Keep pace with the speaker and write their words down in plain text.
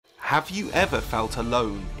Have you ever felt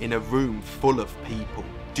alone in a room full of people?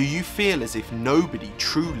 Do you feel as if nobody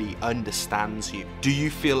truly understands you? Do you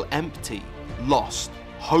feel empty, lost,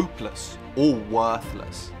 hopeless, or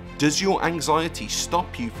worthless? Does your anxiety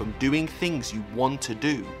stop you from doing things you want to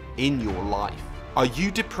do in your life? Are you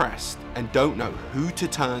depressed and don't know who to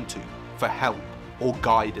turn to for help or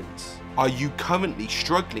guidance? Are you currently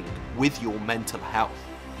struggling with your mental health?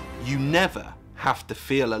 You never have to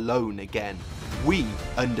feel alone again. We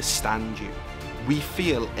understand you. We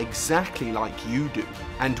feel exactly like you do,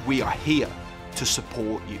 and we are here to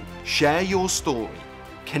support you. Share your story,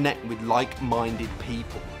 connect with like-minded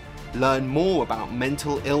people, learn more about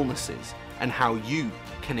mental illnesses and how you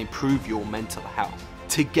can improve your mental health.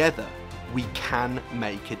 Together, we can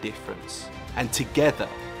make a difference, and together,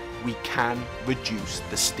 we can reduce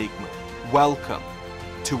the stigma. Welcome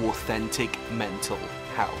to Authentic Mental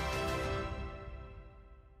Health.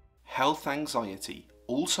 Health anxiety,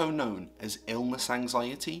 also known as illness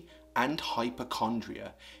anxiety and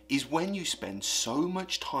hypochondria, is when you spend so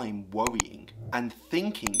much time worrying and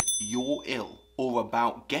thinking you're ill or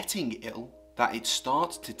about getting ill that it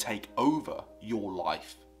starts to take over your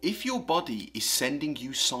life. If your body is sending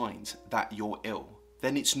you signs that you're ill,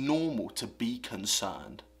 then it's normal to be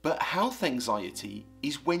concerned. But health anxiety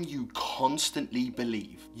is when you constantly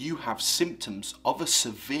believe you have symptoms of a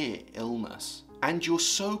severe illness, and you're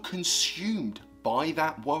so consumed by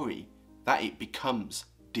that worry that it becomes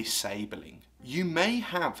disabling. You may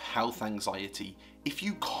have health anxiety if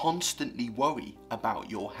you constantly worry about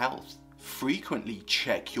your health, frequently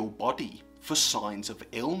check your body for signs of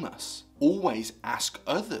illness, always ask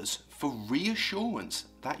others for reassurance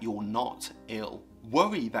that you're not ill,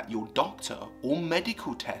 worry that your doctor or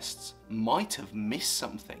medical tests might have missed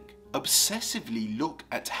something, obsessively look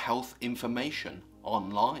at health information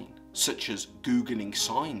online, such as Googling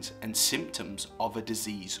signs and symptoms of a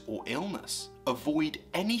disease or illness, avoid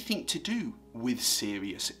anything to do with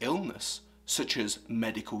serious illness, such as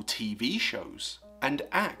medical TV shows, and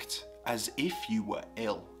act as if you were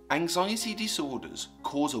ill. Anxiety disorders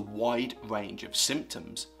cause a wide range of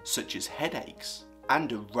symptoms, such as headaches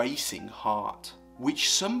and a racing heart,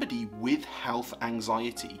 which somebody with health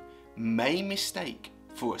anxiety may mistake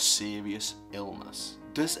for a serious illness.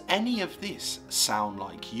 Does any of this sound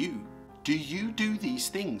like you? Do you do these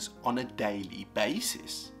things on a daily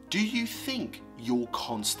basis? Do you think you're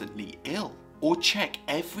constantly ill? Or check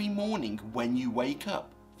every morning when you wake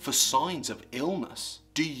up for signs of illness?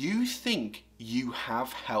 Do you think you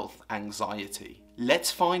have health anxiety?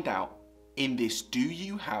 Let's find out in this Do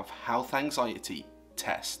You Have Health Anxiety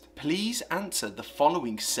test. Please answer the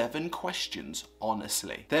following 7 questions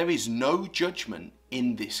honestly. There is no judgment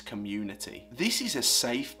in this community. This is a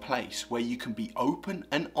safe place where you can be open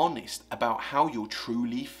and honest about how you're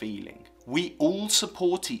truly feeling. We all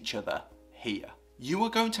support each other here. You are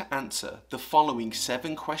going to answer the following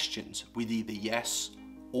 7 questions with either yes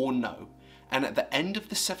or no, and at the end of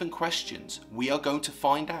the 7 questions we are going to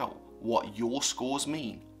find out what your scores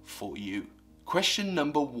mean for you. Question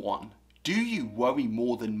number 1. Do you worry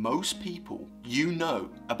more than most people you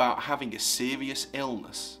know about having a serious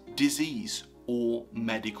illness, disease, or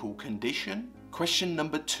medical condition? Question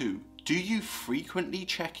number 2. Do you frequently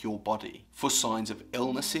check your body for signs of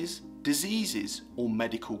illnesses, diseases, or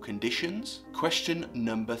medical conditions? Question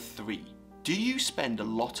number 3. Do you spend a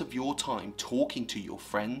lot of your time talking to your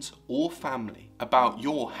friends or family about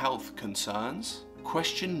your health concerns?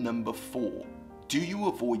 Question number 4. Do you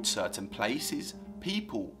avoid certain places,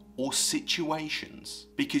 people, or situations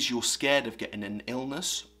because you're scared of getting an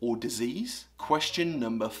illness or disease? Question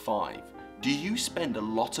number 5. Do you spend a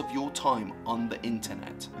lot of your time on the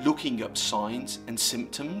internet looking up signs and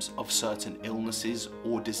symptoms of certain illnesses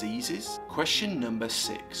or diseases? Question number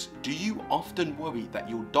 6. Do you often worry that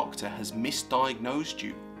your doctor has misdiagnosed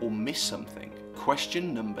you or missed something?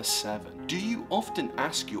 Question number 7. Do you often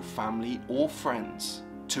ask your family or friends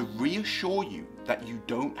to reassure you that you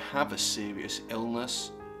don't have a serious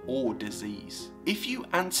illness or disease? If you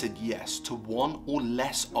answered yes to one or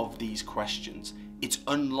less of these questions, it's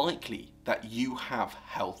unlikely that you have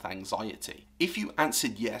health anxiety. If you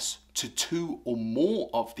answered yes to 2 or more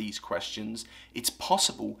of these questions, it's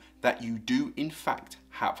possible that you do in fact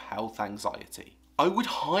have health anxiety. I would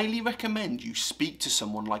highly recommend you speak to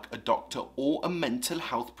someone like a doctor or a mental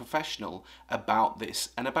health professional about this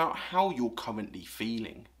and about how you're currently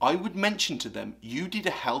feeling. I would mention to them you did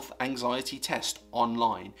a health anxiety test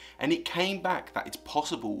online and it came back that it's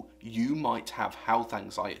possible you might have health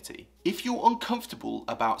anxiety. If you're uncomfortable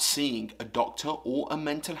about seeing a doctor or a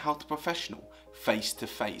mental health professional, face to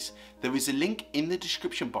face. There is a link in the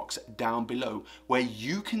description box down below where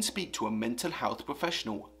you can speak to a mental health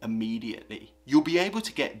professional immediately. You'll be able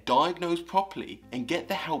to get diagnosed properly and get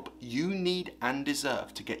the help you need and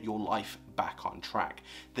deserve to get your life back on track.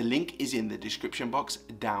 The link is in the description box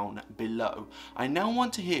down below. I now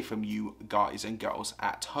want to hear from you guys and girls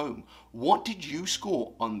at home. What did you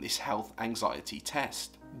score on this health anxiety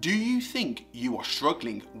test? Do you think you are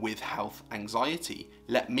struggling with health anxiety?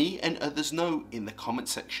 Let me and others know in the comment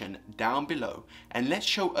section down below, and let's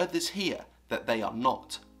show others here that they are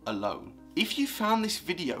not alone. If you found this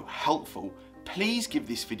video helpful, please give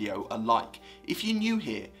this video a like. If you're new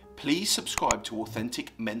here, please subscribe to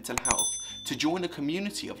Authentic Mental Health to join a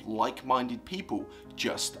community of like-minded people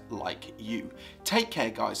just like you. Take care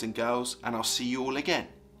guys and girls, and I'll see you all again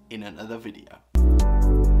in another video.